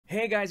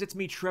Hey guys, it's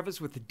me,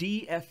 Travis, with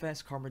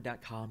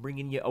DFSkarma.com,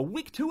 bringing you a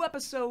week 2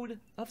 episode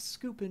of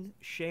Scoopin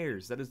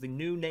Shares. That is the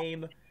new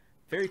name,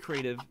 very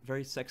creative,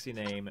 very sexy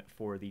name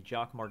for the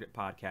Jock Market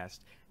podcast.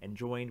 And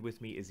joined with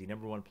me is the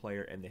 #1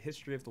 player in the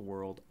history of the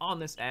world on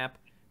this app.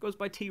 Goes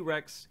by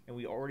T-Rex, and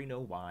we already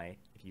know why.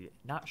 If you're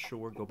not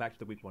sure, go back to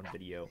the week 1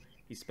 video.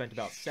 He spent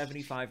about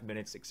 75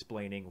 minutes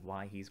explaining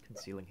why he's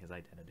concealing his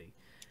identity.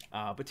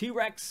 But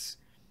T-Rex,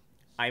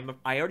 I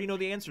already know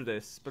the answer to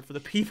this, but for the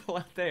people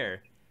out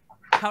there,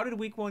 how did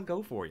week 1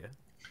 go for you?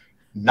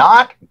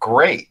 Not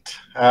great.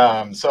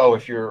 So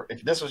if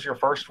this was your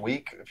first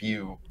week, if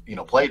you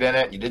played in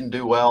it and you didn't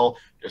do well,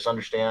 just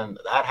understand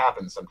that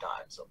happens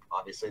sometimes. So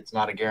obviously it's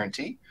not a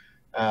guarantee.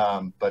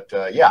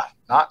 Yeah,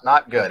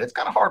 not good. It's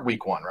kind of hard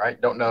week 1, right?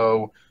 Don't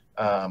know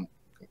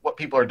what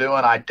people are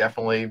doing. I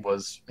definitely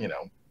was,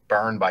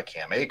 burned by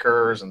Cam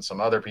Akers and some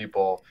other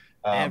people.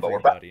 Everybody, but we're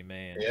back,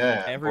 man.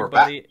 yeah,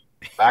 Everybody.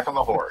 we're back on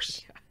the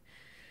horse.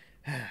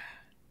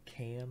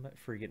 Cam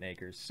freaking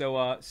Akers.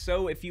 So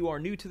if you are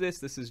new to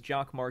this is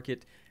Jock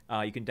Market.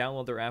 You can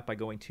download their app by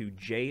going to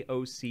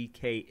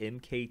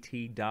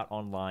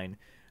jockmkt.online.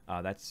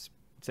 That's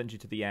sends you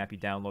to the app. You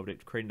download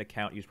it, create an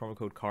account, use promo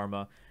code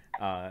Karma.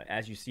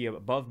 As you see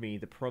above me,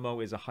 the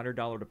promo is a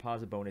 $100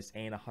 deposit bonus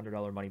and a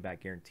 $100 money back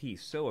guarantee.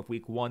 So if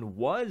week 1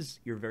 was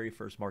your very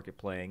first market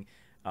playing,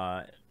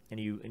 and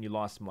you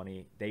lost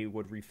money, they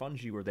would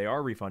refund you, or they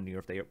are refunding you,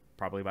 if they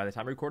probably by the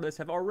time I record this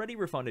have already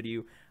refunded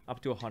you up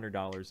to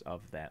 $100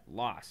 of that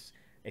loss.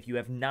 If you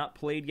have not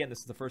played yet, this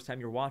is the first time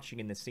you're watching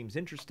and this seems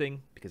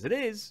interesting, because it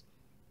is,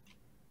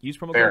 use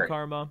promo code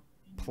Karma,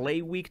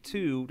 play week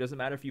 2, doesn't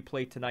matter if you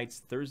play tonight's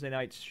Thursday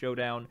night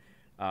showdown,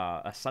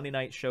 a Sunday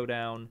night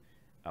showdown,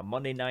 a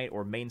Monday night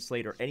or main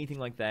slate or anything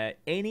like that,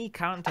 any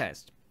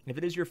contest. If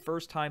it is your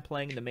first time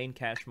playing in the main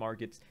cash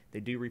markets,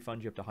 they do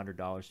refund you up to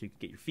 $100 so you can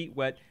get your feet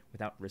wet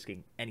without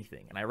risking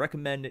anything. And I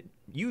recommend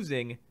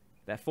using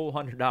that full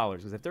 $100,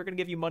 because if they're going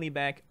to give you money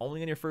back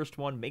only on your first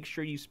one, make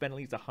sure you spend at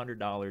least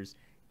 $100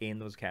 in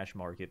those cash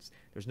markets.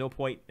 There's no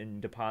point in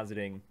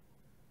depositing,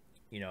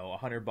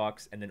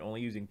 $100 and then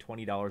only using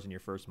 $20 in your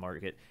first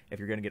market if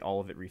you're going to get all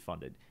of it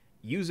refunded.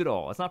 Use it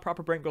all. It's not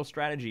proper brain growth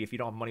strategy if you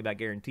don't have money back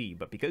guarantee,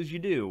 but because you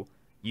do,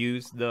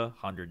 use the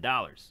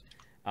 $100.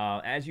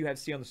 As you have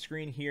seen on the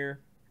screen here,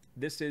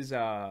 this is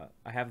I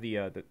have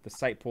the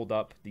site pulled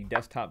up, the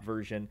desktop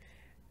version.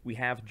 We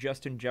have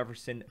Justin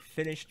Jefferson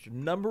finished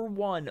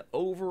 #1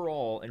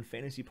 overall in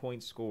fantasy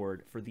points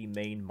scored for the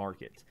main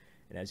market,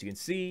 and as you can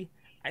see,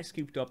 I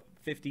scooped up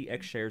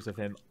 50x shares of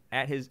him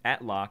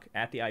at lock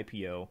at the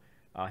IPO.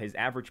 His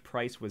average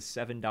price was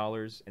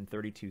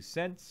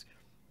 $7.32.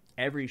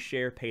 Every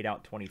share paid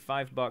out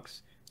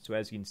 $25. So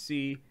as you can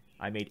see,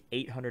 I made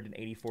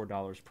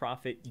 $884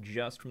 profit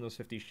just from those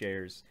 50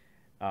 shares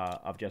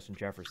of Justin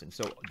Jefferson.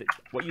 So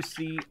what you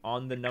see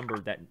on the number,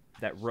 that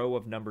row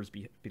of numbers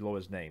below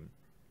his name,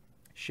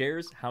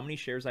 shares, how many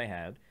shares I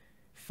had,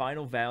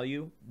 final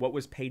value, what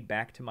was paid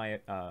back to my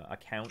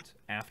account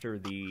after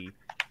the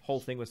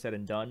whole thing was said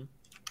and done,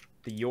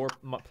 the your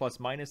plus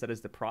minus, that is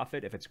the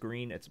profit. If it's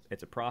green, it's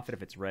a profit.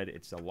 If it's red,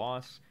 it's a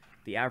loss.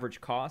 The average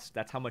cost,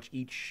 that's how much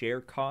each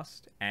share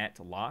cost at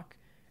lock.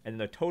 And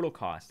the total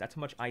cost, that's how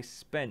much I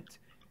spent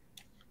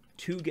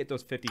to get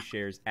those 50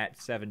 shares at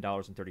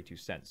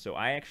 $7.32. So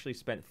I actually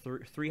spent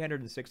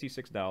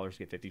 $366 to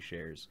get 50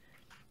 shares.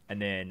 And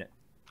then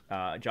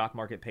Jock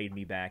Market paid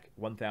me back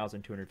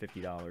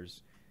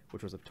 $1,250,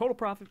 which was a total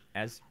profit,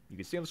 as you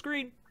can see on the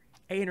screen,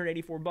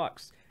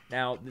 $884.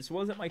 Now, this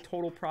wasn't my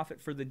total profit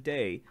for the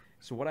day.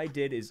 So what I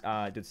did is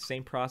did the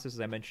same process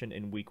as I mentioned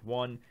in week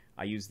 1.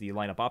 I used the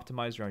lineup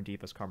optimizer on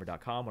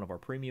DFSkarma.com, one of our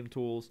premium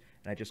tools,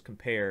 and I just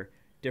compare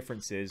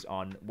differences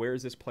on where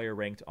is this player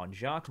ranked on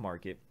Jock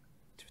Market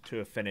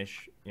to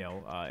finish,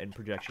 in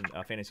projection,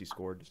 fantasy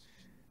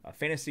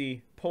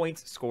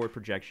points scored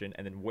projection,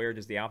 and then where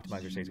does the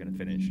optimizer say he's going to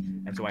finish.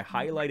 And so I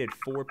highlighted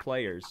 4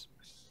 players,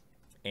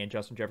 and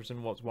Justin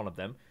Jefferson was one of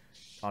them.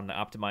 On the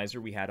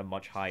optimizer, we had him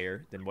much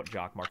higher than what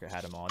Jock Market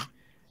had him on.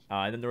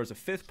 And then there was a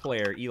 5th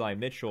player, Eli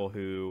Mitchell,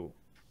 who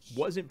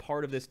wasn't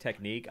part of this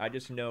technique. I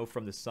just know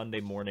from the Sunday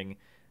morning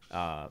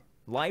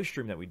live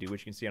stream that we do,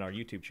 which you can see on our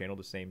YouTube channel,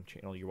 the same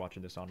channel you're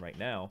watching this on right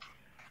now,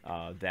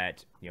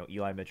 that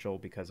Eli Mitchell,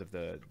 because of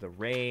the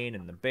rain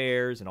and the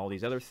Bears and all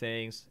these other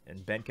things,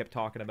 and Ben kept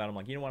talking about him,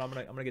 like, you know what, I'm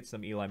gonna get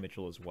some Eli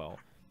Mitchell as well.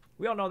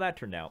 We all know that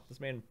turned out. This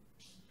man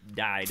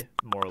died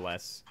more or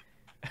less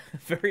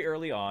very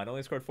early on,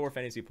 only scored 4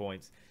 fantasy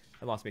points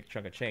and lost a big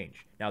chunk of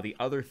change. Now the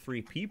other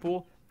 3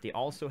 people, they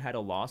also had a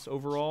loss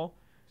overall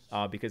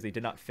because they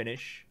did not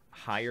finish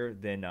higher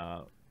than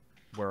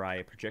where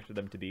I projected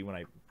them to be when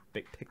I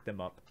picked them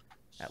up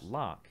at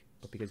lock.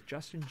 But because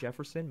Justin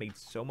Jefferson made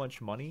so much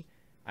money,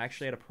 I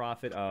actually had a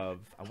profit of,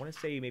 I want to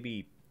say,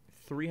 maybe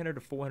 $300 to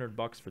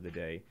 $400 for the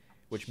day,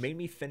 which made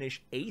me finish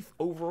 8th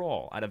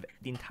overall out of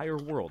the entire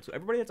world. So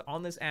everybody that's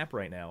on this app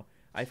right now,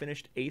 I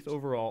finished 8th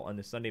overall on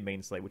the Sunday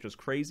main slate, which was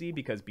crazy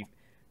because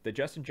the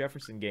Justin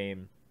Jefferson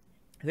game,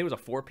 I think it was a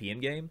 4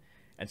 p.m. game,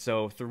 And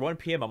so through 1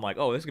 p.m., I'm like,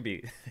 oh, this is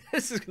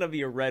gonna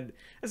be a red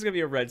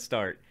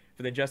start.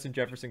 But then Justin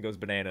Jefferson goes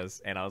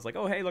bananas, and I was like,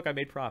 oh, hey, look, I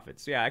made profit.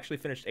 So, yeah, I actually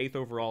finished 8th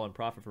overall in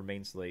profit for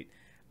main slate.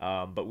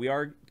 But we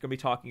are going to be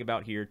talking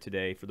about here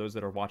today, for those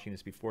that are watching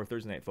this before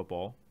Thursday Night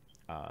Football,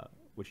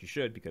 which you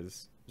should,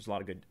 because there's a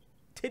lot of good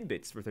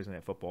tidbits for Thursday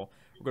Night Football.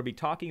 We're going to be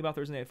talking about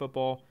Thursday Night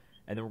Football,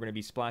 and then we're going to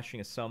be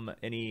splashing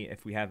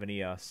if we have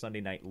any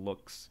Sunday night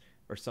looks,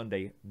 or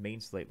Sunday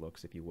main slate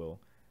looks, if you will.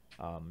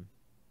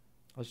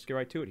 Let's just get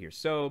right to it here.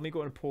 So let me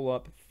go ahead and pull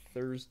up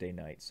Thursday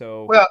night.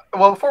 So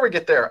well, before we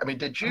get there, I mean,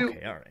 did you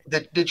okay, all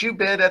right. did you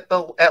bid at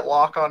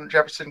lock on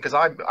Jefferson? Because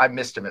I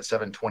missed him at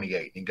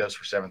 728 and he goes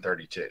for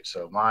 732.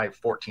 So my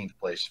 14th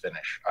place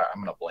finish,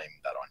 I'm going to blame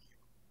that on you.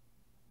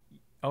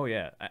 Oh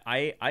yeah,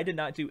 I did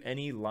not do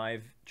any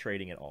live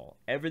trading at all.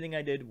 Everything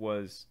I did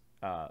was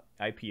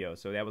IPO.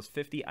 So that was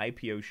 50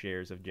 IPO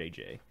shares of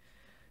JJ.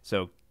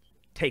 So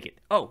take it.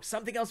 Oh,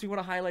 something else we want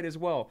to highlight as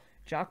well.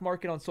 Jock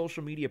Market on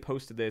social media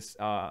posted this.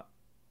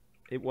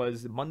 It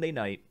was Monday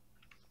night.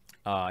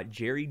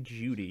 Jerry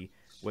Jeudy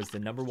was the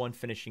 #1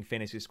 finishing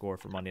fantasy score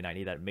for Monday night.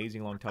 He had that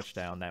amazing long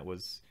touchdown that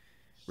was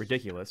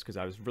ridiculous because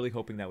I was really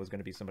hoping that was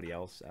going to be somebody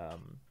else.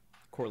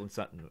 Cortland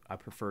Sutton, I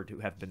prefer to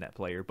have been that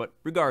player. But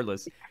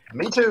regardless,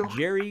 me too.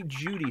 Jerry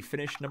Jeudy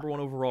finished #1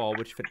 overall,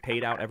 which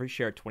paid out every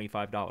share at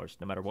 $25.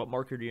 No matter what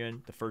market you're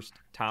in, the first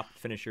top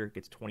finisher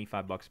gets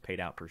 $25 paid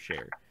out per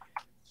share.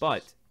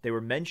 But they were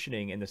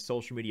mentioning in the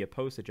social media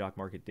post that Jock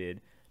Market did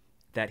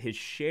that his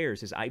shares,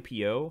 his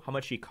IPO, how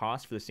much he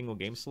cost for the single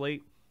game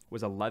slate,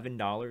 was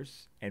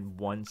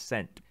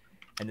 $11.01.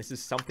 And this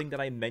is something that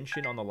I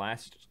mentioned on the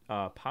last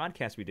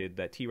podcast we did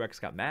that T-Rex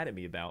got mad at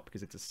me about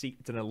because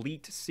it's an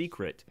elite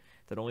secret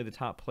that only the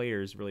top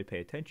players really pay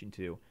attention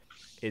to,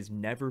 is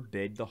never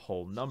bid the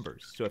whole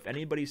numbers. So if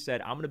anybody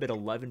said, I'm going to bid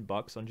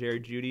 $11 on Jerry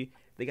Jeudy,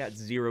 they got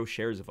 0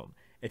 shares of him.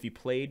 If you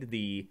played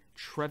the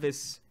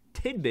Trevis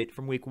tidbit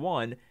from week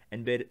 1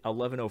 and bid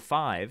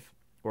 1105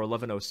 or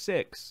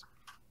 1106,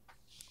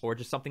 or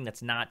just something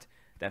that's not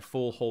that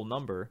full whole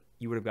number,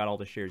 you would have got all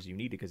the shares you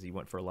needed because he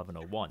went for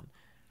 1101.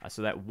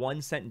 So that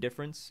 1 cent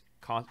difference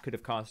could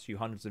have cost you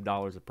hundreds of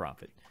dollars of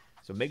profit.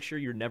 So make sure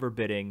you're never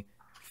bidding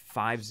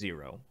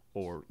 5-0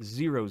 or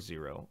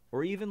 0-0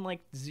 or even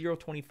like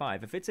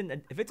 0.25.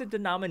 If it's a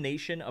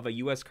denomination of a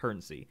U.S.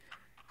 currency,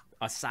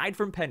 aside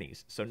from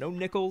pennies, so no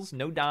nickels,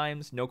 no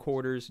dimes, no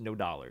quarters, no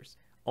dollars,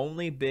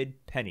 only bid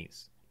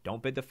pennies.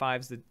 Don't bid the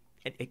fives.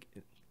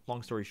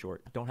 Long story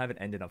short, don't have it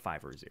end in a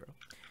 5 or a 0.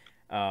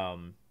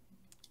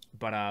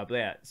 But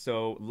yeah,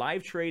 so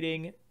live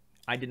trading,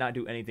 I did not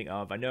do anything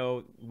of. I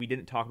know we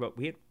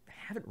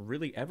haven't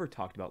really ever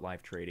talked about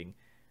live trading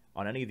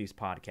on any of these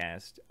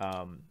podcasts.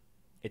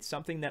 It's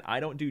something that I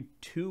don't do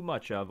too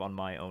much of on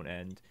my own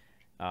end.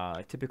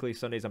 Typically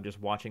Sundays I'm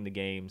just watching the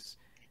games,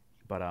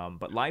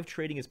 but live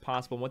trading is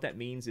possible. And what that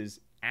means is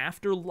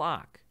after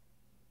lock,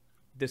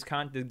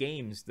 the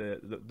games,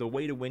 the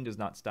way to win does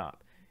not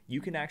stop.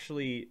 You can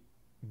actually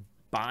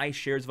buy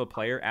shares of a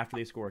player after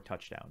they score a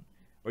touchdown.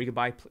 Or you can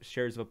buy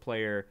shares of a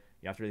player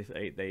after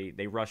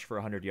they rush for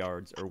 100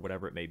 yards or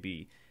whatever it may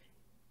be.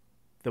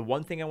 The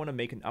one thing I want to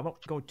make, and I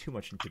won't go too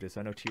much into this.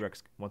 I know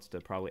T-Rex wants to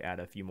probably add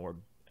a few more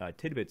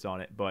tidbits on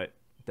it. But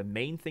the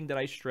main thing that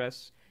I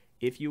stress,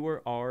 if you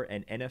are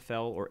an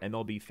NFL or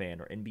MLB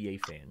fan or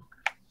NBA fan,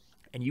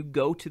 and you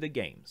go to the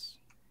games,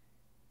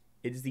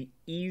 it is the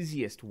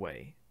easiest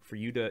way for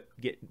you to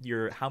get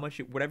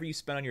whatever you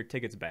spend on your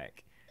tickets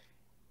back.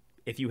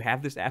 If you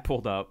have this app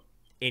pulled up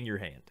in your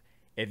hand.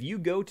 If you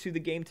go to the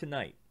game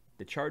tonight,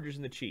 the Chargers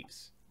and the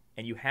Chiefs,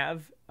 and you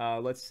have,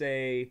 let's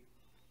say,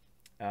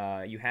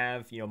 you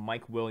have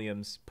Mike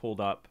Williams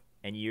pulled up,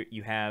 and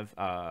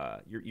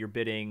you're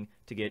bidding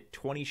to get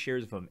 20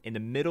 shares of him in the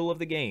middle of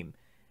the game,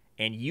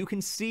 and you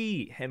can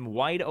see him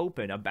wide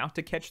open, about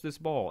to catch this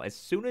ball. As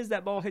soon as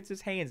that ball hits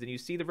his hands, and you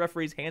see the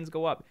referee's hands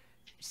go up,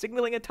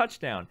 signaling a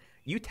touchdown,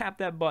 you tap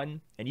that button,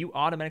 and you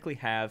automatically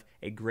have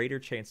a greater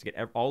chance to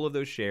get all of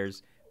those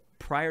shares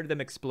prior to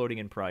them exploding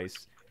in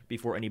price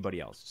before anybody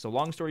else. So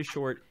long story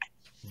short,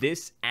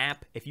 this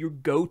app, if you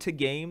go to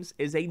games,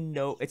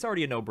 it's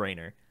already a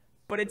no-brainer,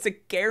 but it's a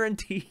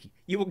guarantee.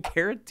 You will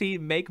guarantee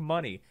make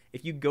money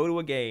if you go to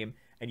a game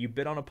and you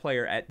bid on a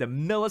player at the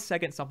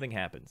millisecond something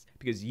happens,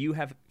 because you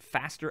have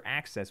faster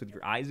access with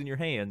your eyes in your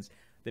hands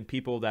than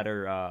people that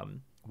are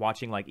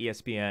watching like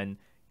ESPN,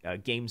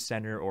 Game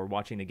Center, or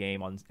watching the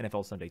game on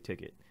NFL Sunday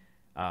Ticket.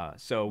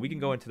 So we can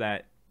go into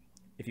that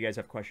if you guys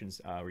have questions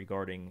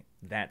regarding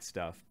that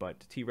stuff. But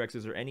T-Rex,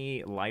 is there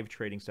any live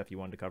trading stuff you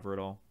wanted to cover at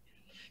all?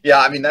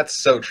 Yeah, I mean,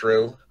 that's so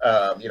true.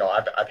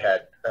 I've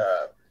had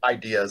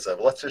ideas of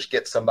let's just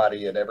get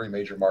somebody in every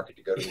major market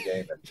to go to the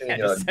game and,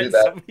 just do send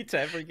that. somebody to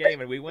every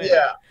game and we win.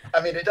 Yeah,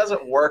 I mean, it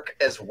doesn't work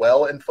as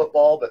well in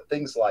football, but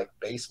things like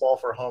baseball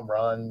for home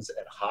runs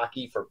and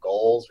hockey for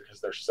goals, because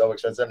they're so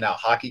expensive. Now,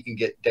 hockey can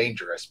get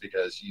dangerous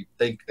because you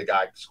think the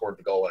guy scored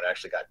the goal and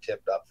actually got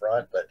tipped up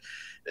front, but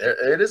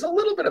it is a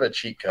little bit of a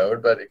cheat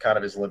code, but it kind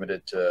of is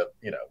limited to,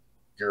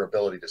 your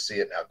ability to see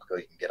it and how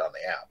quickly you can get on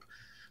the app.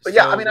 But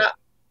yeah, I mean,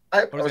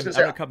 I'm going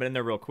to come in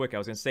there real quick. I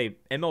was going to say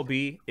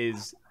MLB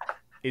is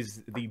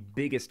is the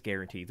biggest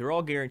guarantee. They're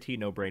all guaranteed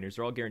no-brainers.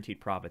 They're all guaranteed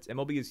profits.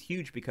 MLB is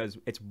huge because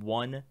it's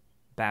one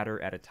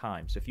batter at a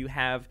time. So if you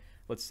have,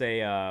 let's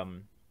say,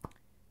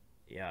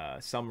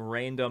 some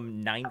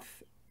random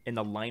ninth in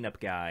the lineup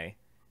guy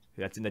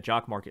that's in the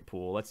Jock Market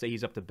pool, let's say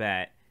he's up to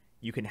bat,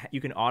 you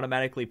can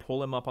automatically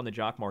pull him up on the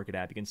Jock Market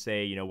app. You can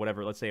say, you know,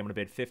 whatever, let's say I'm going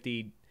to bid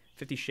 50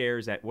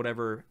 shares at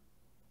whatever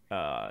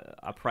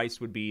a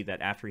price would be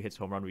that after he hits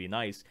home run would be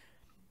nice.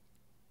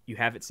 You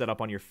have it set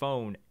up on your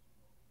phone.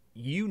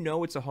 You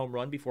know it's a home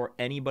run before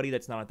anybody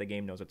that's not at the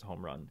game knows it's a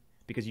home run,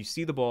 because you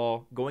see the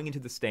ball going into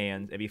the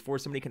stands, and before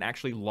somebody can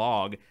actually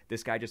log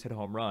this guy just hit a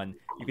home run,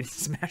 you can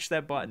smash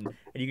that button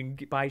and you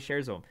can buy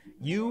shares of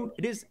him.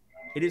 It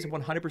is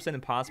 100%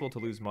 impossible to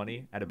lose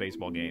money at a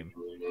baseball game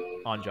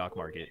on Jock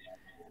Market,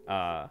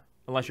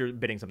 unless you're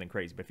bidding something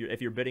crazy. But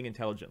if you're bidding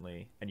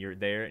intelligently and you're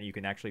there and you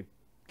can actually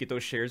get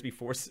those shares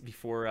before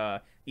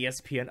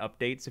ESPN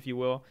updates, if you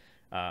will.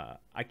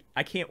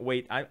 I can't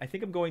wait. I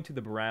think I'm going to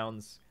the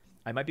Browns.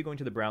 I might be going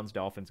to the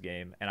Browns-Dolphins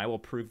game, and I will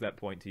prove that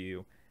point to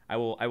you. I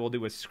will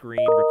do a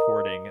screen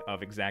recording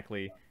of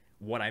exactly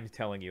what I'm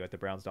telling you at the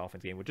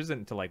Browns-Dolphins game, which isn't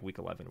until like week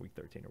 11 or week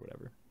 13 or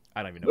whatever.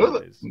 I don't even know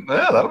what it is.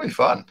 Yeah, that'll be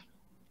fun.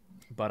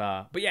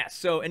 But yeah,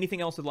 so anything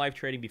else with live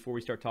trading before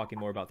we start talking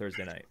more about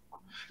Thursday night?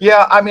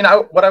 Yeah, I mean,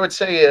 what I would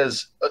say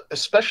is,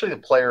 especially the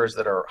players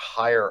that are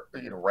higher,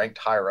 ranked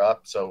higher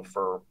up. So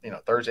for,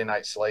 Thursday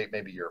night slate,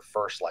 maybe your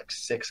first like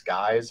 6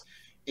 guys,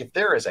 if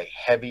there is a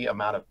heavy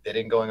amount of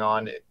bidding going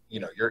on,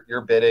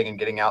 you're bidding and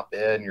getting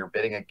outbid, and you're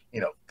bidding at,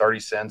 30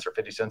 cents or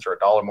 50 cents or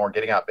 $1 more,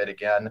 getting outbid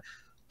again.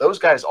 Those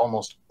guys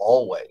almost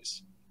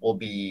always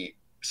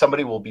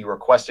somebody will be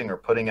requesting or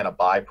putting in a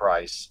buy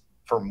price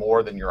for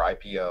more than your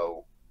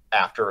IPO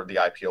after the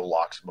IPO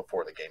locks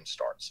before the game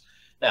starts.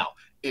 Now,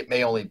 it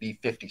may only be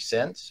 50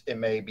 cents. It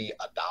may be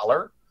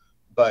 $1.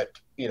 But,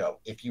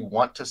 if you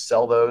want to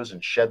sell those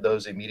and shed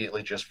those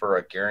immediately just for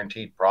a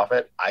guaranteed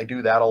profit, I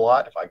do that a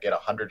lot. If I get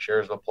 100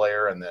 shares of a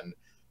player and then,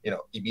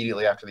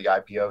 immediately after the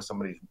IPO,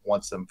 somebody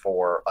wants them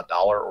for $1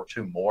 or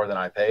 $2 more than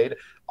I paid,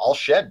 I'll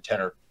shed 10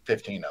 or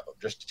 15 of them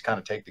just to kind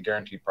of take the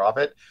guaranteed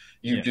profit.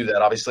 You do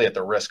that obviously at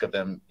the risk of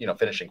them,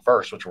 finishing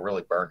first, which will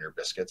really burn your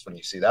biscuits when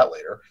you see that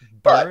later.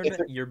 Burn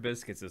your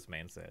biscuits, this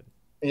man said.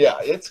 Yeah,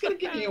 it's going to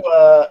give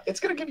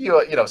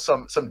you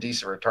some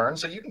decent return.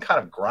 So you can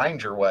kind of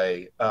grind your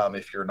way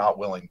if you're not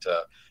willing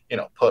to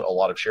put a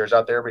lot of shares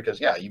out there,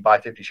 because you buy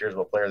 50 shares of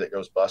a player that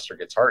goes bust or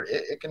gets hurt,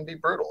 it can be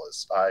brutal,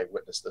 as I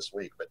witnessed this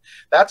week. But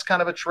that's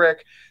kind of a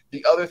trick.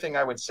 The other thing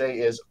I would say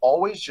is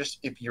always, just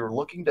if you're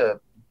looking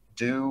to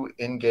do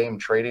in-game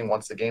trading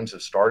once the games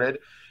have started,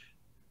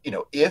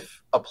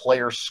 if a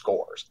player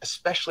scores,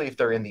 especially if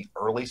they're in the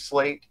early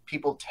slate,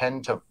 people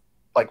tend to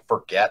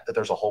forget that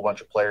there's a whole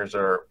bunch of players that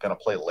are going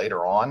to play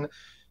later on.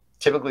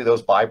 Typically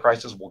those buy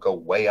prices will go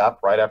way up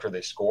right after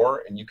they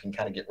score, and you can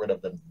kind of get rid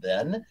of them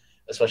then,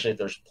 especially if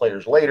there's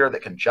players later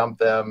that can jump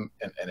them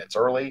and it's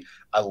early.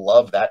 I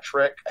love that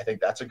trick. I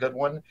think that's a good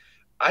one.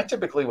 I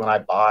typically, when I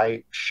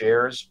buy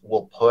shares,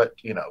 will put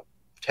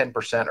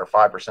 10% or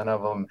 5%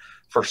 of them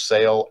for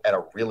sale at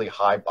a really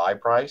high buy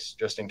price,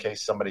 just in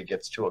case somebody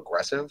gets too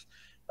aggressive.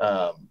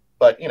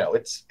 But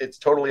it's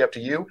totally up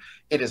to you.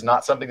 It is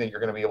not something that you're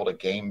going to be able to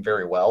game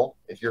very well.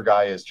 If your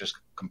guy is just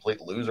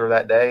complete loser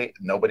that day,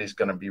 nobody's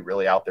going to be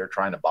really out there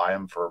trying to buy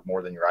him for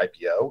more than your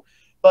IPO.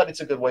 But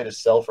it's a good way to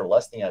sell for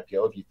less than the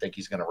IPO if you think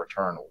he's going to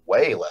return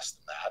way less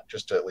than that,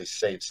 just to at least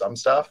save some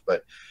stuff.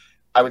 But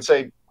I would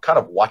say kind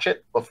of watch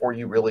it before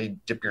you really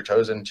dip your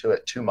toes into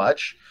it too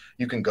much.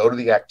 You can go to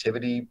the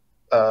activity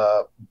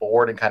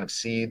board and kind of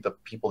see the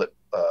people that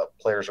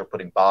players are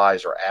putting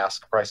buys or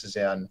ask prices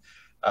in.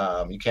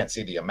 You can't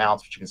see the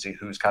amounts, but you can see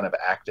who's kind of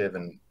active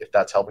and if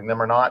that's helping them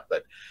or not.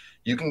 But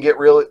you can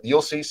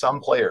you'll see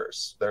some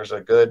players. There's a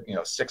good,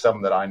 6 of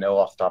them that I know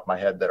off the top of my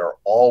head that are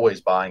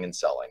always buying and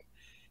selling.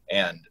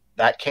 And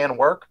that can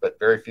work, but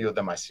very few of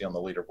them I see on the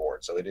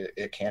leaderboard. So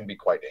it can be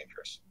quite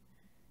dangerous.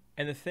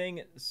 And the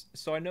thing,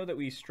 so I know that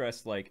we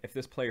stress, if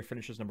this player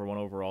finishes number 1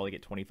 overall, they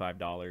get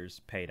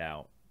 $25 paid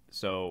out.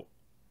 So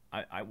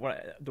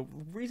the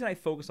reason I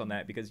focus on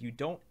that, because you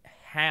don't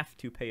have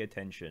to pay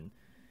attention.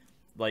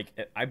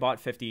 I bought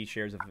 50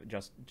 shares of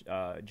just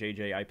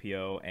JJ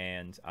IPO,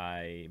 and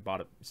I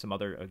bought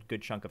a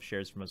good chunk of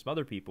shares from some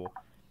other people,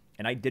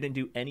 and I didn't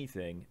do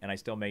anything, and I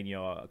still made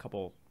a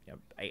couple.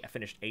 I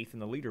finished 8th in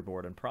the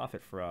leaderboard and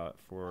profit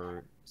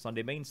for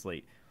Sunday main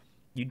slate.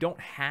 You don't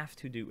have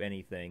to do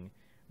anything,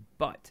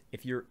 but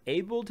if you're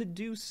able to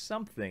do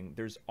something,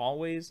 there's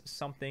always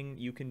something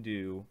you can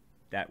do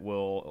that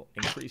will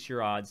increase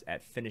your odds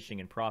at finishing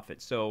in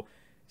profit. So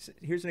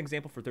here's an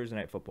example for Thursday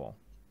Night Football.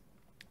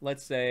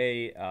 Let's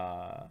say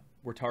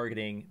we're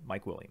targeting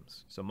Mike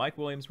Williams. So Mike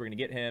Williams, we're going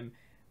to get him.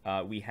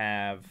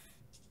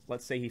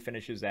 Let's say he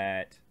finishes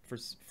at,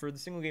 for the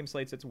single game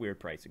slates, it's weird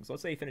pricing. So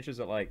let's say he finishes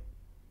at $10.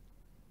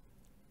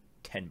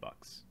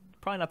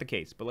 Probably not the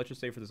case, but let's just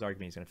say for this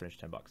argument he's going to finish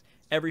 $10.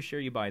 Every share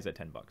you buy is at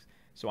 $10.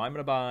 So I'm going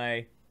to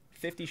buy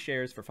 50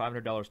 shares for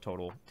 $500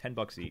 total,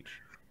 $10 each.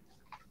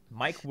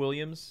 Mike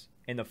Williams,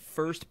 in the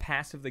first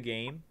pass of the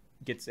game,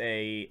 gets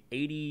a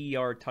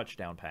 80-yard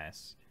touchdown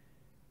pass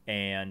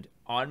and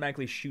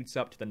automatically shoots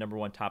up to the number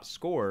 1 top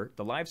scorer,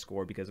 the live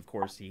score, because of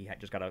course he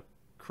just got a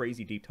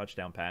crazy deep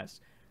touchdown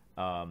pass,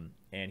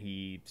 and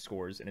he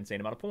scores an insane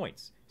amount of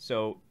points.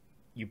 So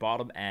you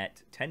bought him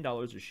at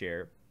 $10 a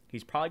share.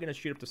 He's probably going to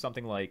shoot up to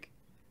something like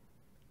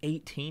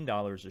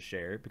 $18 a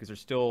share because there's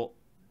still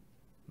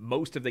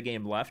most of the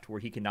game left where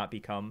he cannot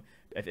become,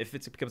 if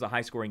it becomes a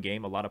high-scoring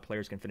game, a lot of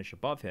players can finish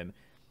above him.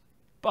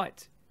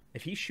 But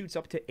if he shoots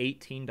up to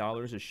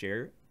 $18 a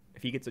share,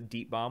 if he gets a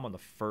deep bomb on the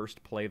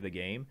first play of the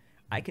game,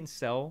 I can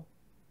sell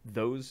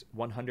those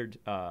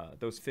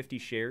 50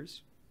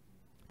 shares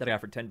that I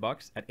got for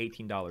 $10 at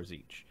 $18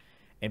 each.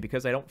 And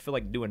because I don't feel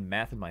like doing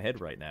math in my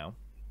head right now,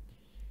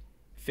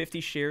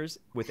 50 shares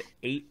with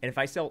 8, and if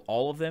I sell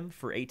all of them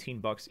for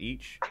 $18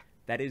 each,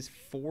 that is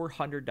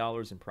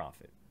 $400 in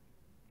profit.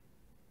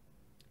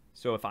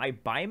 So if I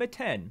buy him at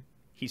 10,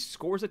 he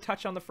scores a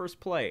touch on the first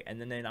play,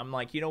 and then I'm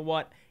like, you know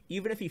what?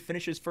 Even if he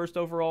finishes first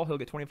overall, he'll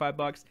get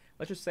 $25.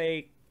 Let's just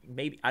say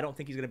maybe I don't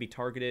think he's going to be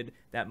targeted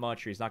that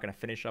much, or he's not going to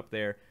finish up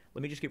there.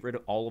 Let me just get rid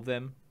of all of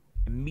them.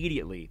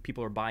 Immediately,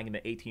 people are buying him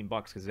at $18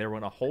 because they're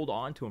going to hold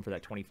on to him for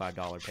that $25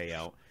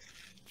 payout.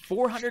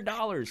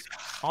 $400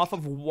 off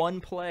of one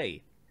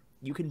play.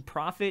 You can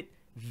profit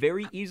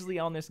very easily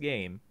on this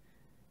game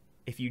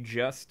if you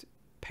just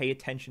pay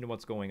attention to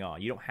what's going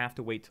on. You don't have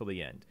to wait till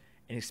the end.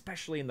 And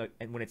especially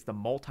when it's the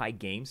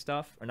multi-game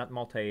stuff, or not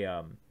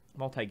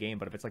multi-game,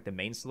 but if it's like the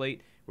main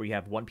slate where you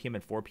have 1 p.m.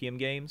 and 4 p.m.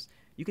 games,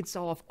 you can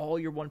sell off all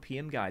your 1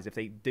 p.m. guys if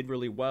they did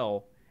really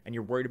well and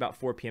you're worried about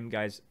 4 p.m.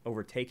 guys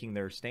overtaking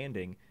their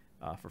standing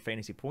for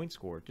fantasy point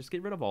score. Just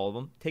get rid of all of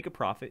them, take a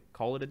profit,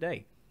 call it a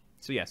day.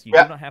 So yes, you do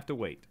not have to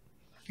wait.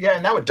 Yeah,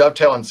 and that would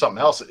dovetail in something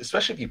else,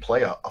 especially if you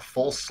play a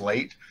full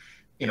slate.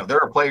 You know,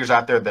 there are players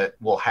out there that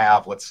will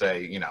have, let's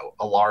say, you know,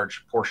 a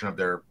large portion of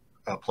their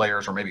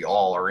players, or maybe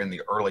all, are in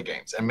the early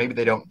games, and maybe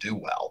they don't do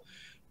well.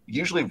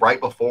 Usually right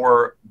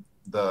before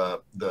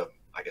the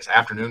I guess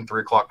afternoon,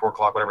 3 o'clock, 4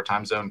 o'clock, whatever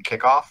time zone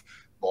kickoff,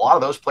 a lot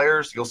of those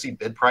players, you'll see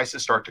bid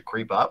prices start to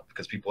creep up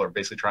because people are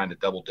basically trying to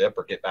double dip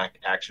or get back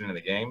action in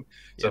the game.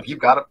 So if you've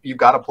got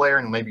a player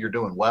and maybe you're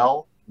doing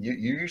well, you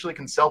usually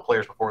can sell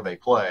players before they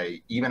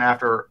play, even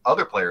after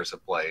other players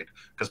have played,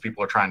 because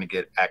people are trying to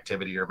get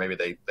activity, or maybe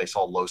they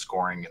saw low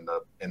scoring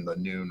in the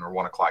noon or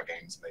 1 o'clock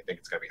games and they think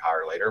it's going to be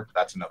higher later. But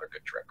that's another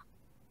good trick.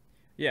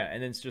 Yeah,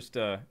 and it's just,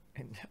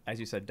 as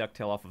you said,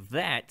 ducktail off of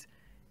that.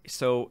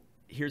 So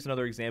here's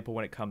another example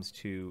when it comes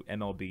to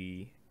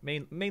MLB,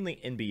 mainly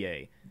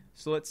NBA.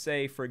 So let's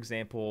say, for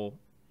example,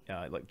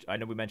 like I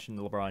know we mentioned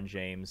LeBron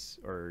James,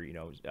 or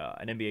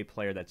an NBA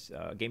player that's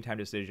game time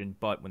decision,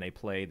 but when they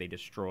play, they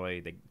destroy,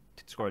 they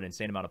score an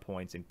insane amount of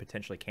points and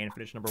potentially can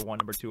finish number 1,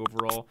 number 2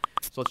 overall.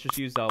 So let's just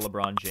use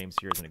LeBron James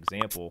here as an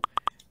example.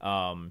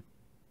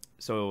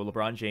 So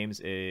LeBron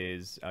James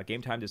is a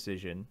game time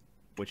decision,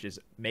 which is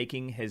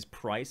making his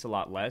price a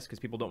lot less because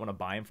people don't want to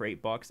buy him for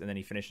 $8 and then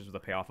he finishes with a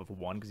payoff of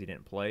 1 because he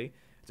didn't play.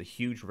 It's a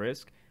huge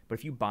risk. But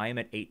if you buy him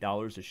at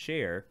 $8 a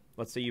share,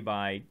 let's say you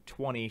buy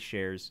 20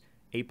 shares,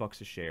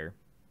 $8 a share,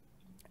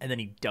 and then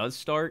he does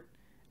start,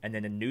 and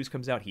then the news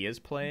comes out he is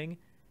playing,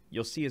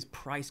 you'll see his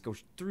price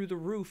goes through the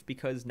roof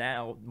because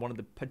now one of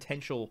the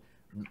potential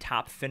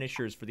top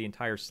finishers for the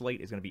entire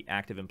slate is going to be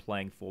active and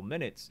playing full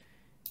minutes.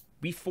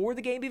 Before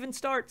the game even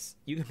starts,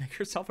 you can make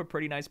yourself a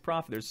pretty nice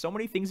profit. There's so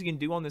many things you can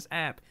do on this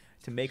app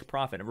to make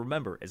profit. And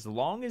remember, as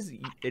long as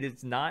it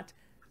is not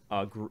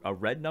a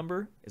red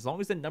number, as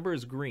long as the number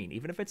is green,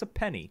 even if it's a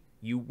penny,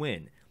 you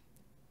win.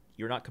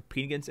 You're not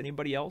competing against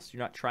anybody else.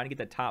 You're not trying to get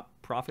that top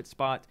profit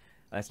spot.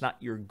 That's not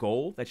your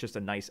goal. That's just a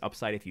nice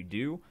upside if you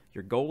do.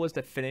 Your goal is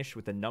to finish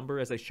with the number,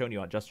 as I've shown you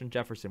on Justin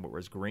Jefferson, where it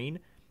was green.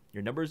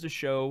 Your number is to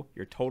show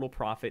your total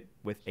profit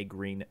with a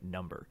green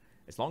number.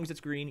 As long as it's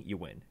green, you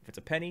win. If it's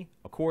a penny,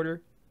 a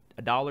quarter,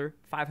 $1,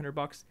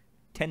 $500,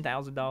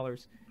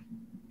 $10,000,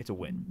 it's a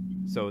win.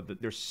 So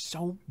there's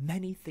so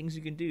many things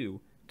you can do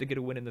to get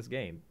a win in this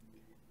game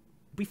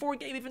before a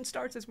game even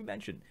starts, as we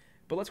mentioned.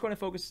 But let's go ahead and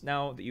focus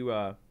now that you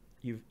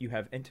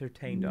have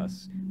entertained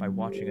us by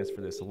watching us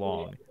for this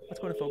long. Let's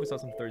go ahead and focus on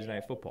some Thursday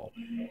Night Football.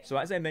 So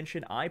as I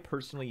mentioned, I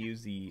personally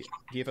use the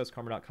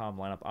DFSkarma.com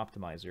lineup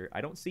optimizer. I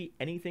don't see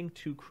anything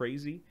too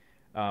crazy.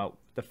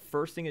 The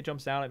first thing that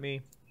jumps out at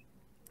me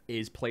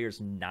is players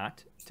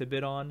not to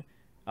bid on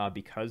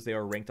because they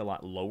are ranked a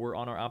lot lower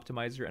on our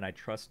optimizer, and I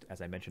trust,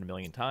 as I mentioned a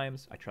million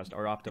times, I trust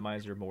our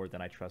optimizer more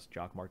than I trust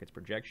Jock Market's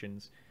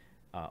projections.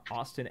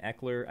 Austin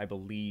Eckler, I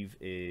believe,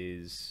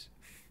 is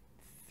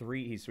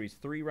 3. He's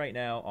 3 right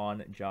now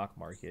on Jock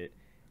Market,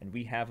 and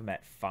we have him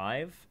at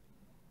 5,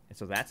 and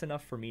so that's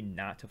enough for me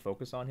not to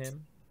focus on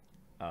him.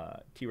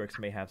 T-Rex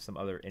may have some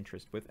other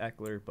interest with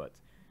Eckler, but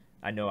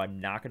I know I'm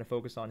not going to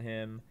focus on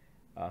him.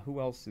 Who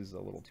else is a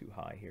little too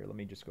high here? Let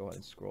me just go ahead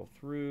and scroll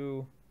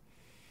through.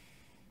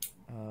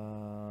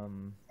 I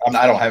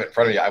don't have it in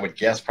front of me. I would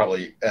guess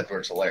probably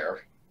Edwards-Helaire.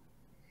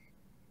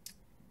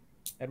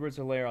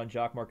 Edwards-Helaire on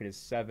Jock Market is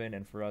 7,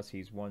 and for us,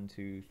 he's 1,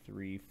 2,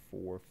 3,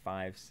 4,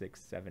 5,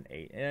 6, 7,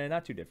 8.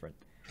 Not too different.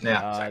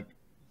 Yeah.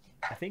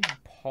 I think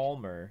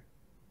Palmer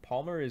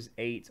Palmer is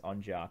 8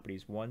 on Jock, but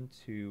he's 1,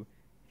 2,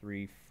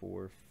 3,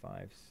 4,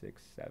 5,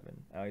 6,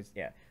 7.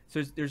 Yeah.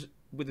 So there's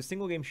with the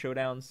single game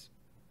showdowns,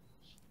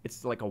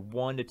 it's like a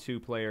 1 to 2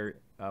 player.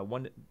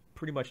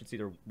 Pretty much it's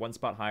either one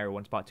spot high or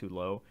one spot too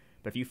low.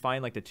 But if you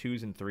find like the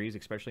 2s and 3s,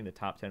 especially in the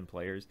top 10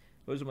 players,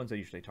 those are the ones I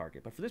usually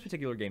target. But for this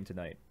particular game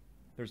tonight,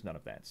 there's none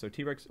of that. So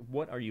T-Rex,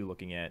 what are you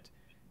looking at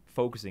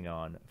focusing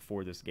on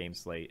for this game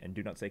slate? And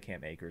do not say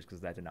Cam Akers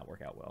because that did not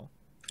work out well.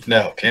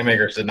 No, Cam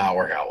Akers did not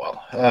work out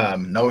well.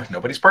 No,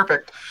 nobody's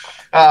perfect.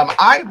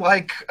 I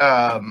like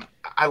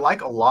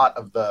a lot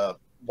of the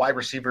wide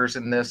receivers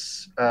in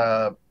this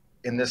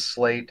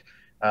slate.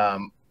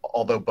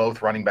 Although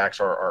both running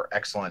backs are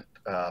excellent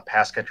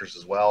pass catchers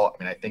as well.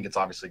 I mean, I think it's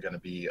obviously going to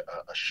be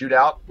a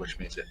shootout, which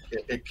means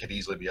it could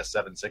easily be a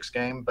 7-6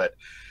 game. But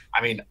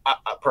I mean,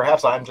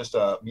 perhaps I'm just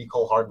a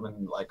Mecole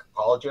Hardman like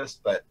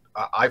apologist, but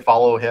I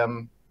follow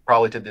him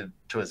probably to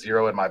a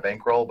 0 in my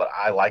bankroll. But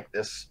I like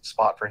this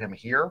spot for him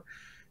here.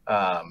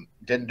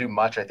 Didn't do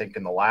much, I think,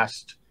 in the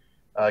last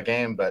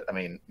game, but I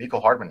mean,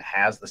 Mecole Hardman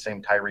has the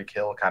same Tyreek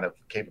Hill kind of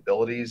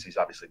capabilities. He's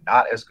obviously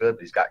not as good,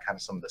 but he's got kind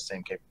of some of the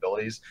same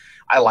capabilities.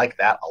 I like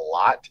that a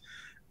lot.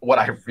 What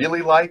I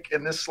really like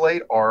in this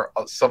slate are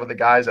some of the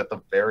guys at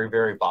the very,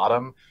 very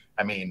bottom.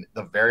 I mean,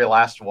 the very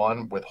last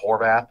one with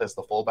Horvath as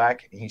the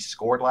fullback, he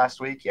scored last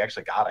week. He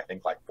actually got, I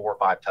think, like 4 or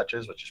 5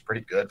 touches, which is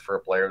pretty good for a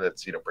player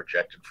that's,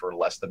 projected for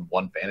less than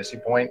 1 fantasy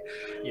point.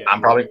 Yeah. I'm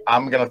going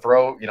to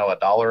throw,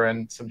 $1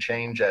 and some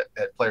change at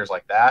players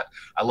like that.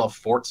 I love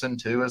Fortson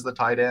too as the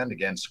tight end.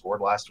 Again,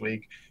 scored last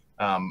week.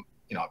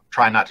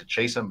 Try not to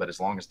chase him, but as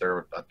long as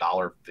they're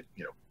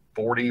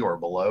 $1.40 or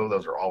below,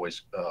 those are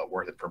always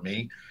worth it for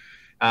me.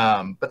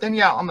 But then,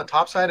 yeah, on the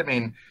top side, I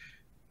mean,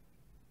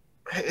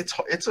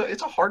 it's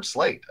a hard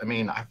slate. I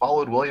mean, I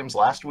followed Williams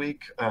last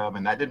week,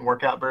 and that didn't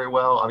work out very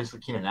well. Obviously,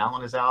 Keenan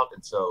Allen is out,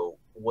 and so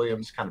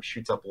Williams kind of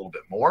shoots up a little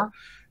bit more.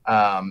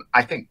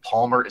 I think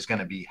Palmer is going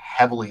to be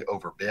heavily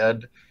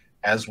overbid,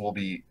 as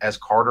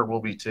Carter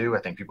will be too. I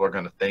think people are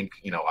going to think,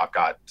 I've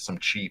got some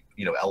cheap,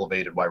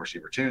 elevated wide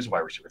receiver 2s, wide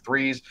receiver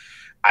 3s.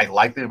 I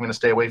likely am going to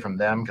stay away from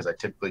them because I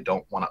typically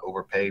don't want to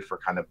overpay for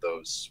kind of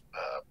those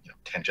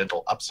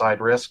tangential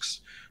upside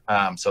risks.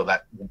 So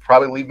that will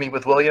probably leave me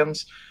with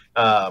Williams.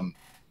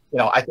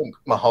 I think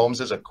Mahomes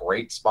is a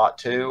great spot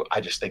too.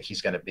 I just think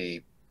he's going to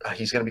be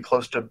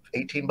close to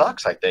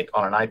 $18, I think,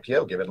 on an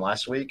IPO given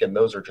last week. And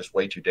those are just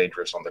way too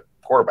dangerous on the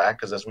quarterback.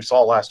 Because as we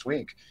saw last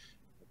week,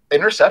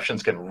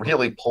 interceptions can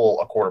really pull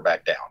a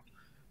quarterback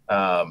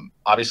down.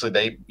 Obviously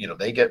they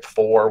get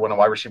 4 when a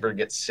wide receiver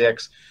gets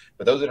 6,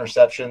 but those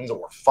interceptions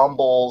or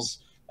fumbles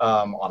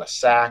on a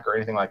sack or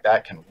anything like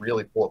that can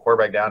really pull a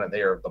quarterback down, and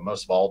they are the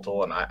most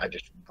volatile. And I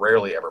just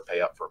rarely ever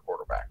pay up for a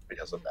quarterback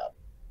because of that.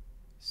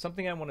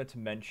 Something I wanted to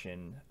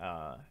mention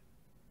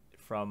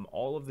from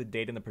all of the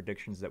data and the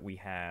predictions that we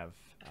have,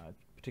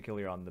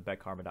 particularly on the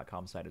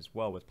betkarma.com side as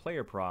well with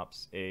player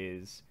props,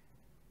 is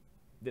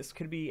this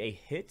could be a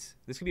hit,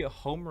 this could be a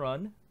home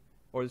run,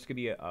 or this could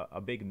be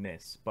a big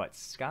miss. But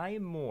Sky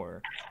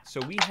Moore,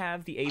 so we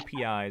have the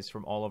APIs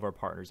from all of our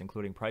partners,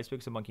 including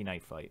PrizePicks and Monkey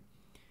Knife Fight.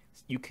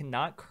 You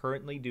cannot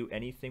currently do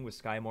anything with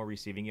Sky Moore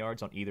receiving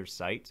yards on either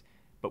site,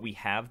 but we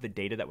have the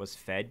data that was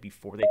fed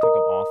before they took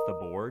them off the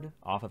board,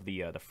 off of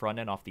the front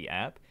end, off the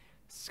app.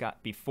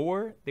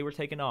 Before they were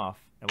taken off,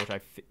 and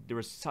there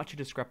was such a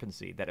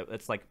discrepancy that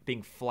it's like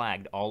being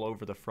flagged all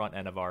over the front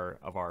end of our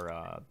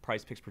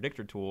PrizePicks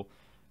predictor tool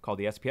called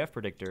the SPF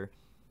predictor.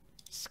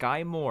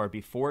 Sky Moore,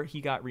 before he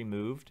got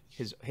removed,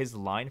 his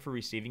line for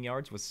receiving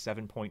yards was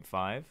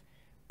 7.5,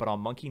 but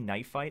on Monkey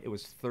Knife Fight it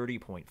was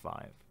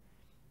 30.5.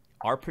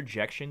 Our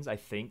projections, I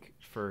think,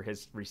 for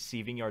his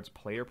receiving yards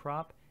player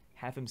prop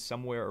have him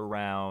somewhere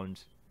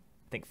around,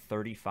 I think,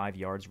 35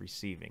 yards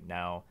receiving.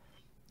 Now,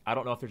 I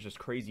don't know if there's just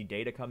crazy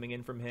data coming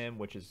in from him,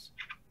 which is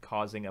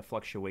causing a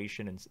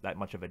fluctuation and that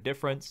much of a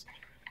difference.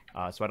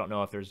 So I don't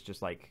know if there's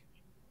just like,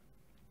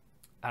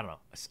 I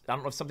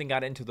don't know if something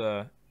got into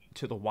the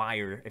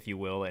wire, if you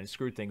will, and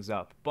screwed things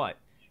up. But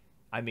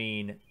I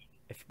mean,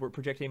 if we're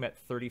projecting him at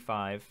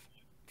 35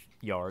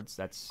 yards,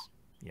 that's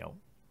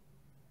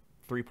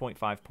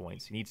 3.5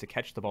 points. He needs to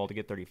catch the ball to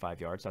get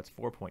 35 yards. That's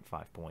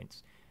 4.5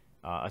 points.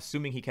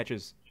 Assuming he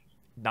catches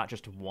not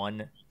just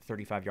one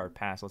 35-yard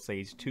pass, let's say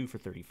he's 2 for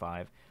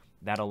 35,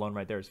 that alone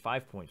right there is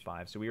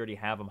 5.5. So we already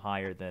have him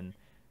higher than,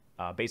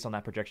 based on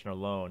that projection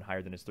alone,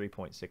 higher than his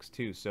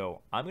 3.62.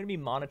 So I'm going to be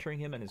monitoring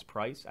him and his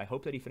price. I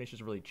hope that he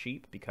finishes really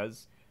cheap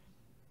because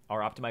our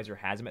optimizer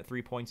has him at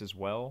 3 points as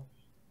well.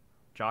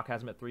 Jock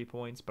has him at 3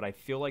 points, but I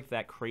feel like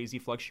that crazy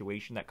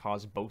fluctuation that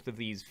caused both of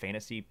these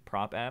fantasy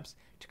prop apps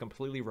to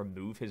completely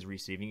remove his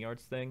receiving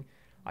yards thing,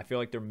 I feel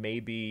like there may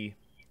be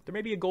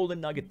a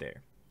golden nugget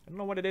there. I don't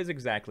know what it is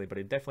exactly, but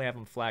I definitely have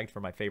him flagged for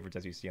my favorites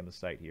as you see on the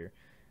site here.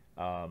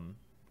 Do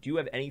you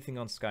have anything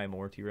on Sky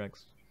Moore,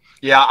 T-Rex?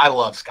 Yeah, I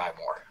love Sky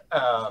Moore.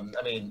 I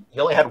mean, he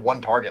only had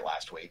 1 target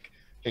last week.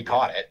 He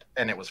caught it,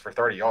 and it was for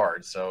 30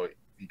 yards. So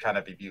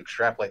if you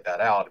extrapolate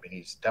that out, I mean,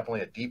 he's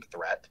definitely a deep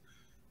threat.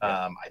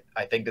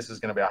 I think this is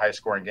going to be a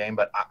high-scoring game,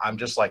 but I'm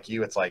just like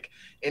you. It's like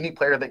any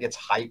player that gets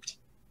hyped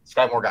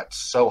Sky Moore got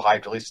so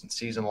hyped, at least in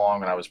season long,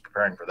 when I was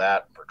preparing for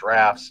that for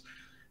drafts.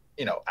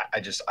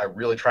 I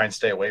really try and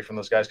stay away from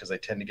those guys because they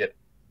tend to get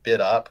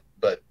bid up.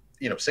 But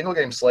single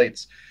game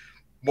slates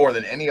more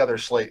than any other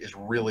slate is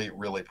really,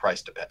 really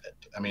price dependent.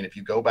 I mean, if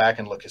you go back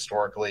and look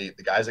historically,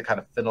 the guys that kind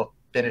of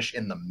finish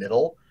in the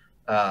middle,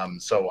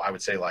 so I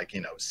would say like,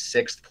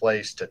 sixth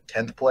place to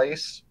 10th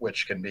place,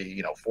 which can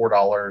be, $4,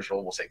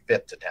 or we'll say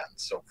fifth to 10th.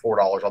 So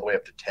 $4 all the way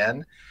up to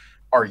 10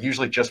 are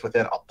usually just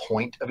within a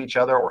point of each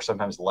other, or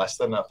sometimes less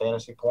than a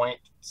fantasy point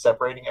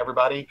separating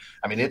everybody.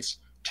 I mean, it's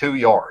 2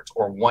 yards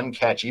or one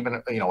catch,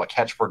 even a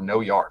catch for no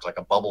yards, like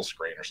a bubble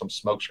screen or some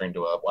smoke screen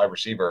to a wide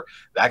receiver.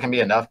 That can be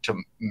enough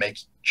to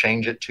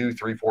change it $2,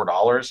 $3,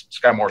 $4.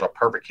 Sky Moore's a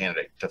perfect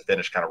candidate to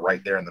finish kind of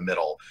right there in the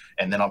middle.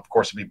 And then of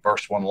course, if he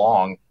bursts one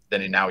long,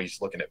 then now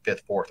he's looking at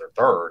fifth, fourth, or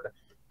third.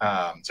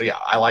 So yeah,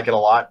 I like it a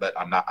lot, but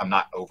I'm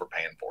not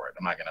overpaying for it.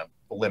 I'm not going to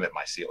limit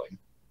my ceiling.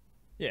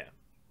 Yeah,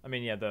 I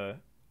mean,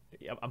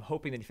 I'm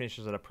hoping that he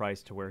finishes at a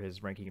price to where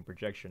his ranking and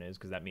projection is,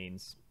 because that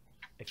means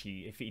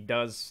if he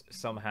does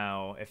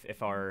somehow, if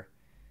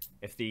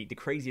the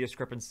crazy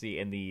discrepancy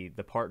in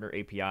the partner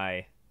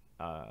API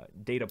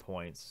data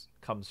points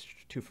comes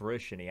to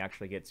fruition, he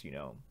actually gets,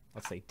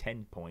 let's say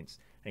 10 points,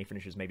 and he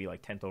finishes maybe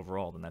like 10th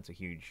overall, then that's a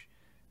huge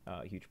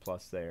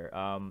plus there.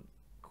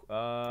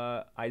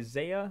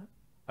 Isaiah,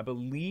 I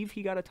believe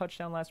he got a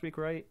touchdown last week,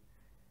 right?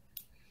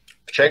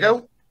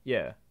 Pacheco?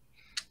 Yeah.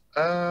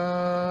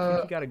 I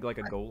think he got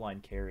a goal line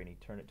carry and he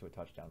turned it to a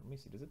touchdown. Let me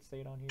see. Does it say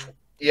it on here?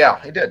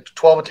 Yeah, he did.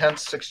 12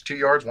 attempts, 62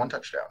 yards, 1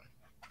 touchdown.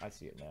 I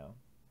see it now.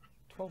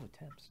 12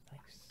 attempts.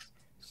 Nice.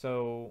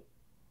 So,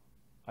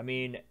 I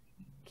mean,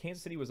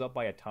 Kansas City was up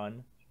by a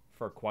ton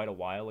for quite a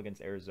while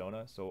against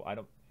Arizona. So I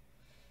don't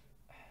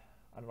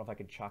know if I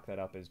could chalk that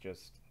up as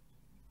just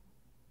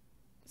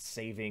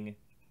saving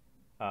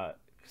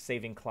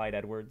Clyde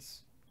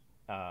Edwards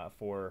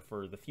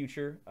for the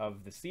future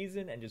of the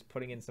season and just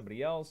putting in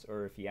somebody else,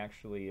 or if he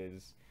actually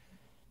is.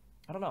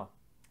 I don't know.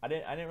 I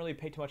didn't really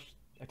pay too much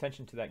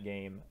attention to that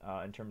game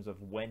in terms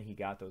of when he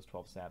got those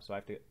 12 snaps. So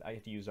I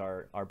have to use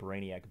our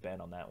Brainiac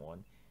Ben on that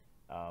one.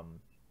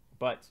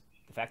 But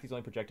the fact he's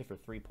only projected for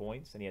 3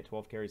 points and he had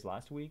 12 carries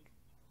last week.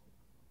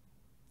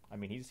 I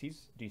mean, he's.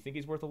 Do you think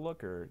he's worth a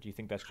look, or do you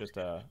think that's just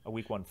a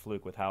week 1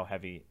 fluke with how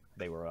heavy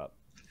they were up?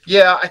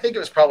 Yeah, I think it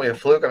was probably a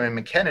fluke. I mean,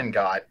 McKinnon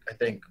got, I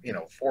think,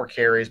 4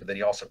 carries, but then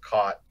he also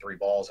caught 3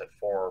 balls at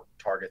 4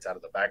 targets out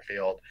of the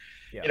backfield.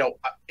 Yeah.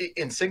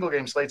 In single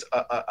game slates,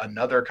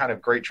 another kind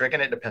of great trick,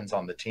 and it depends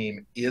on the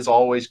team, is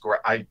always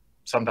I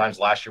sometimes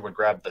last year would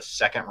grab the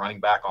second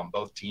running back on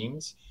both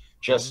teams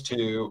just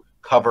to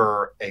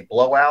cover a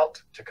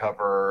blowout, to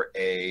cover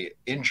a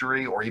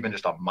injury, or even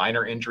just a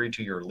minor injury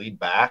to your lead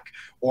back,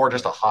 or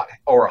just a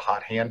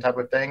hot hand type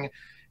of thing.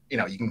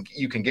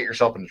 You can get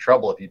yourself into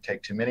trouble if you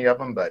take too many of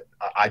them, but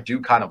I do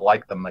kind of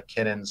like the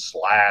McKinnon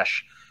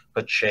 /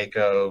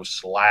 Pacheco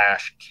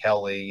 /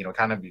 Kelly,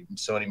 kind of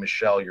Sony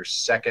Michel, your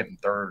second and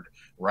third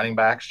running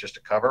backs just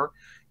to cover.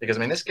 Because,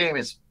 I mean, this game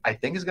I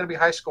think is going to be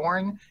high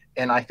scoring,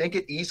 and I think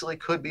it easily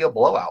could be a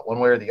blowout one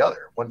way or the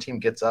other. One team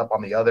gets up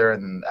on the other,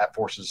 and that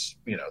forces,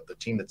 the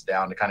team that's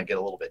down to kind of get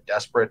a little bit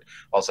desperate.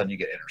 All of a sudden you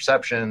get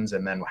interceptions,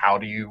 and then how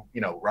do you,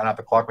 run out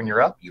the clock when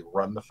you're up? You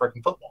run the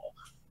freaking football.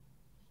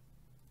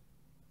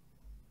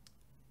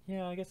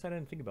 Yeah, I guess I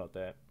didn't think about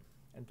that.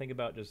 And think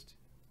about just,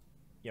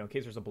 in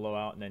case there's a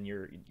blowout and then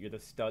you're the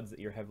studs that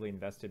you're heavily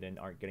invested in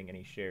aren't getting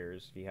any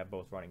shares. If you have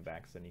both running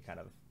backs, then you kind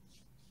of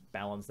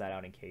balance that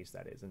out in case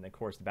that is. And of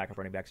course, the backup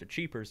running backs are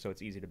cheaper, so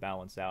it's easy to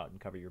balance out and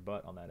cover your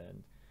butt on that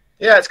end.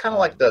 Yeah, it's kind of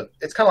like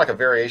a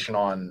variation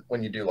on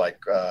when you do like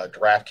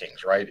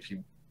DraftKings, right? If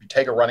you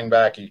take a running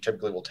back, you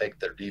typically will take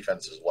their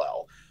defense as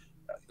well.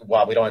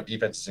 While we don't have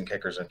defenses and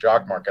kickers in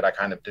Jock Market, I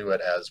kind of do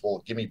it as,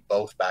 well, give me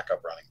both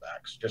backup running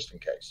backs just in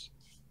case.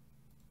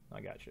 I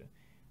got you.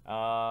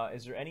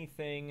 Is there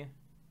anything?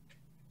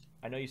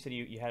 I know you said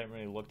you hadn't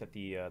really looked at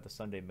the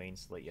Sunday main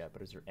slate yet,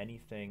 but is there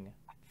anything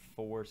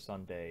for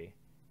Sunday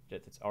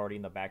that's already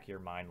in the back of your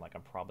mind? Like,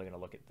 I'm probably going to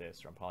look at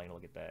this, or I'm probably going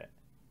to look at that.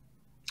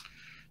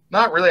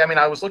 Not really. I mean,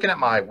 I was looking at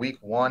my week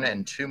 1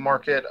 and 2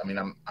 market. I mean,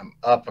 I'm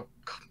up,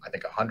 I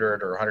think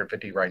 100 or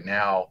 150 right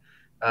now,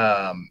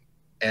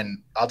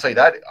 and I'll tell you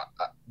that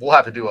we'll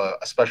have to do a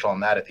special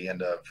on that at the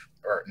end of,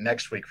 or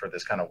next week, for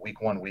this kind of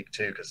week 1, week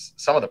 2, because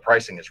some of the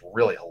pricing is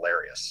really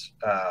hilarious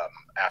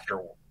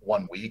after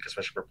 1 week,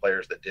 especially for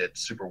players that did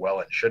super well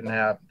and shouldn't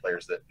have, and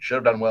players that should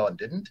have done well and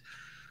didn't.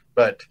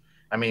 But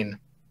I mean,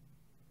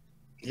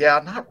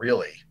 yeah, not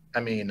really. I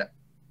mean,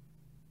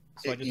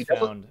 so I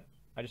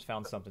just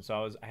found something.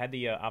 So I had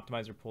the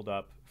optimizer pulled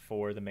up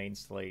for the main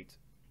slate.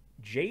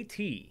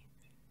 JT,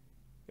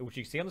 which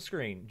you see on the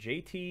screen,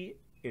 JT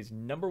is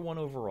number 1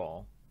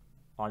 overall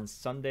on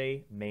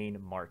Sunday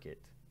main market.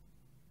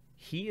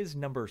 He is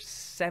number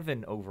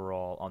 7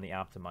 overall on the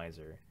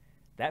optimizer.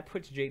 That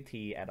puts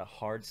JT at a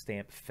hard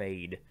stamp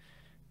fade.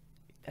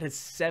 That is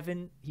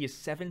 7. He is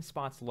 7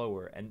 spots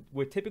lower. And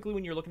typically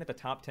when you're looking at the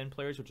top 10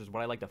 players, which is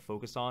what I like to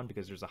focus on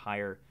because there's a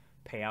higher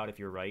payout if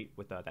you're right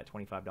with that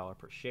 $25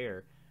 per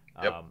share.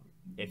 Yep.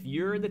 If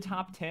you're in the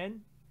top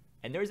 10,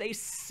 And there's a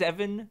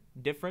 7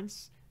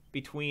 difference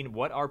between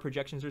what our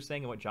projections are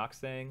saying and what Jock's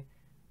saying.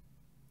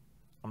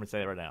 I'm going to say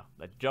that right now.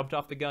 That jumped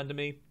off the gun to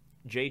me.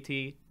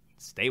 JT,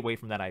 stay away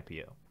from that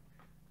IPO.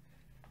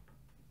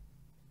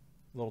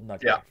 Little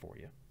nugget there for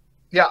you.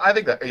 Yeah, I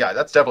think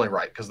that's definitely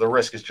right, because the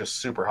risk is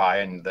just super high,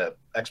 and the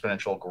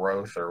exponential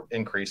growth or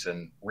increase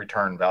in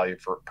return value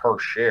per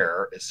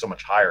share is so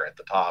much higher at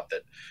the top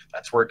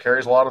that's where it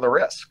carries a lot of the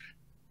risk.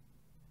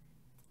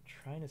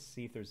 Trying to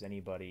see if there's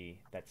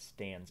anybody that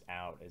stands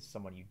out as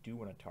someone you do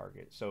want to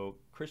target. So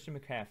Christian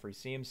McCaffrey,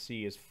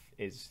 CMC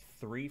is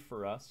 3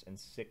 for us and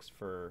 6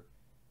 for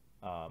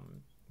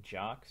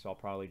Jock. So I'll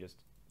probably just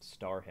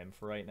star him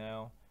for right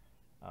now.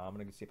 I'm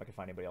gonna see if I can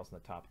find anybody else in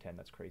the top 10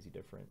 that's crazy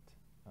different.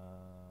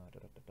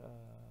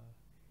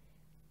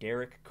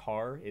 Derek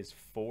Carr is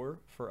 4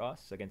 for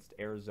us against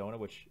Arizona,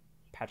 which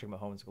Patrick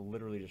Mahomes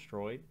literally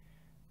destroyed.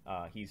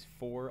 He's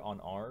 4 on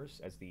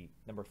ours as the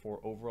number 4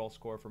 overall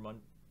scorer for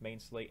main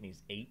slate, and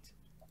he's 8.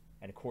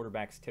 And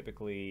quarterbacks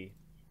typically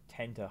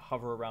tend to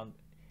hover around.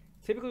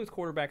 Typically with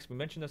quarterbacks, we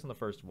mentioned this on the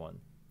first one,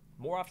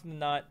 more often than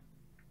not,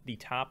 the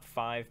top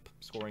 5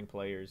 scoring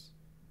players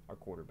are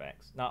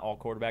quarterbacks. Not all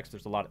quarterbacks.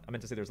 There's a lot. I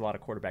meant to say there's a lot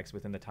of quarterbacks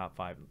within the top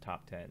 5 and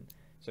top 10.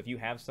 So if you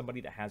have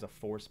somebody that has a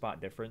 4-spot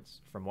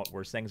difference from what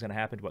we're saying is going to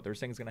happen to what they're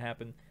saying is going to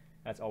happen,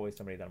 that's always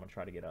somebody that I'm going to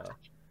try to get a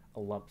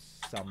lump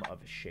sum of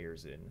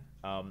shares in.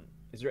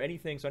 Is there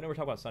anything? So I know we're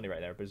talking about Sunday right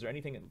there, but is there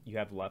anything you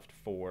have left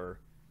for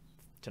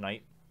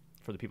tonight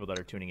for the people that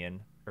are tuning in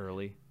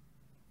early?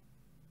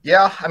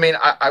 Yeah, I mean,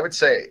 I would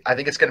say I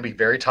think it's going to be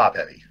very top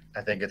heavy.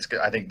 I think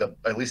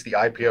at least the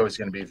IPO is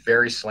going to be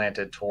very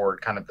slanted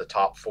toward kind of the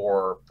top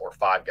 4 or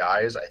 5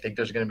 guys. I think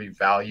there's going to be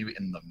value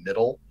in the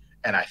middle,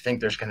 and I think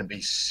there's going to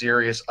be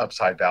serious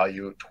upside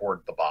value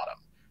toward the bottom.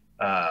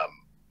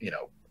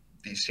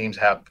 These teams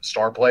have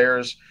star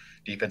players.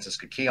 Defenses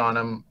could key on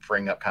them,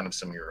 freeing up kind of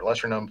some of your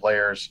lesser known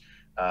players.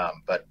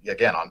 But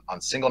again, on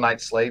single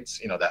night slates,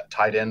 that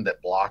tight end that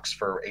blocks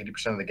for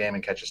 80% of the game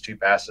and catches 2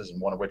 passes,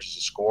 and one of which is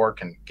a score,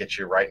 can get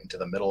you right into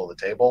the middle of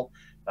the table.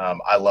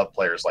 I love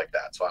players like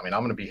that. So, I mean, I'm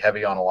going to be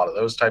heavy on a lot of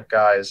those type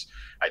guys.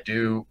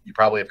 You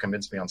probably have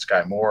convinced me on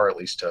Sky Moore, at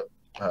least to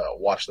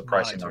watch the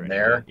pricing on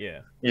there.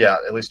 Yeah,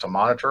 at least to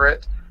monitor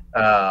it.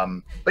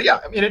 But yeah,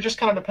 I mean, it just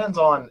kind of depends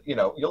on,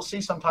 you'll see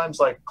sometimes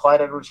like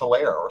Clyde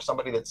Edwards-Helaire or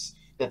somebody that's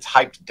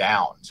hyped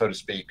down, so to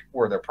speak,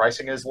 where their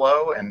pricing is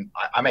low. And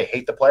I may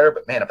hate the player,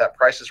 but man, if that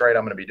price is right,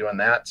 I'm going to be doing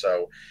that.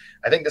 So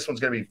I think this one's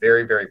going to be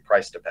very, very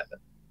price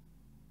dependent.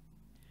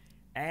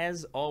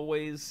 As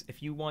always,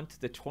 if you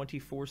want the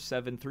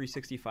 24/7,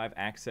 365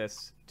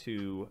 access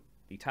to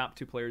the top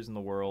 2 players in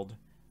the world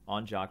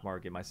on Jock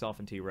Market, myself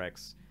and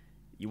T-Rex,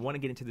 you want to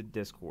get into the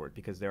Discord,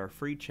 because there are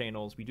free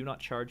channels. We do not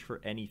charge for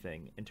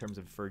anything in terms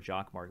of for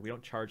Jock Market. We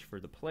don't charge for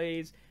the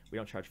plays. We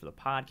don't charge for the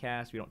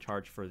podcast. We don't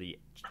charge for the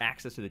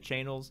access to the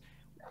channels.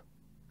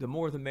 The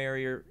more the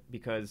merrier,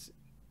 because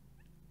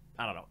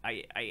I don't know.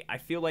 I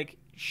feel like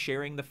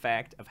sharing the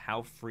fact of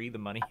how free the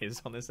money is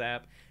on this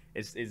app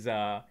is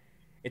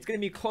it's going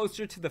to be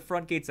closer to the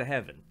front gates of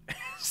heaven.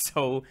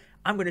 So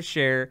I'm going to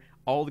share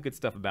all the good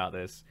stuff about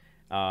this,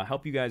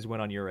 help you guys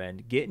win on your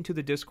end. Get into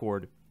the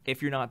Discord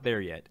if you're not there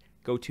yet.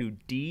 Go to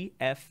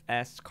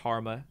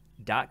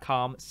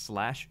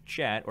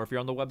dfskarma.com/chat, or if you're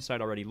on the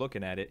website already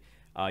looking at it,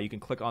 you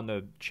can click on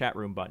the chat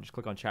room button. Just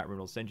click on chat room.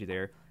 It'll send you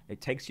there. It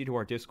takes you to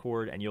our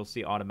Discord, and you'll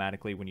see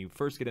automatically when you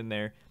first get in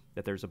there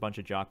that there's a bunch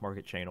of Jock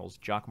Market channels.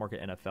 Jock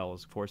Market NFL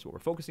is, of course, what we're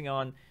focusing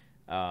on.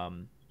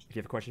 If you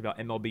have a question about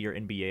MLB or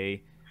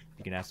NBA,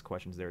 you can ask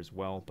questions there as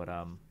well. But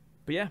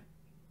yeah,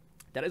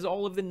 that is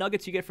all of the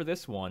nuggets you get for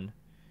this one.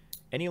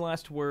 Any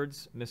last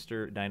words,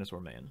 Mr.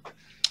 Dinosaur Man?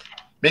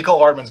 Mecole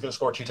Hardman's going to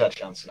score 2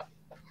 touchdowns tonight.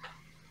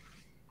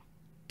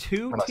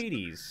 2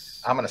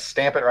 TDs. I'm going to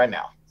stamp it right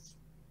now.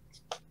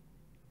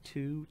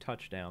 2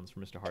 touchdowns for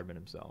Mr. Hardman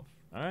himself.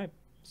 All right.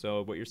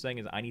 So what you're saying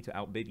is I need to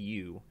outbid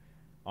you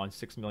on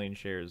 6 million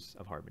shares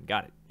of Hardman.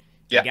 Got it.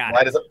 Yeah,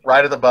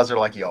 right at the buzzer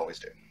like you always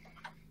do.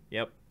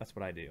 Yep, that's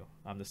what I do.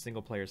 I'm the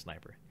single-player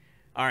sniper.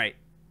 All right.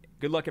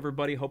 Good luck,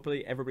 everybody.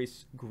 Hopefully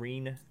everybody's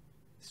screen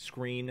is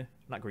green.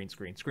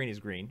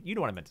 You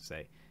know what I meant to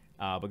say.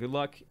 But good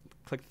luck.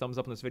 Click the thumbs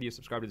up on this video.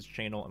 Subscribe to this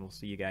channel. And we'll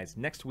see you guys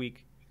next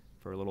week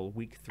for a little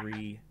week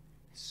 3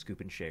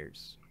 Scoopin'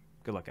 shares.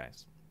 Good luck,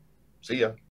 guys. See ya.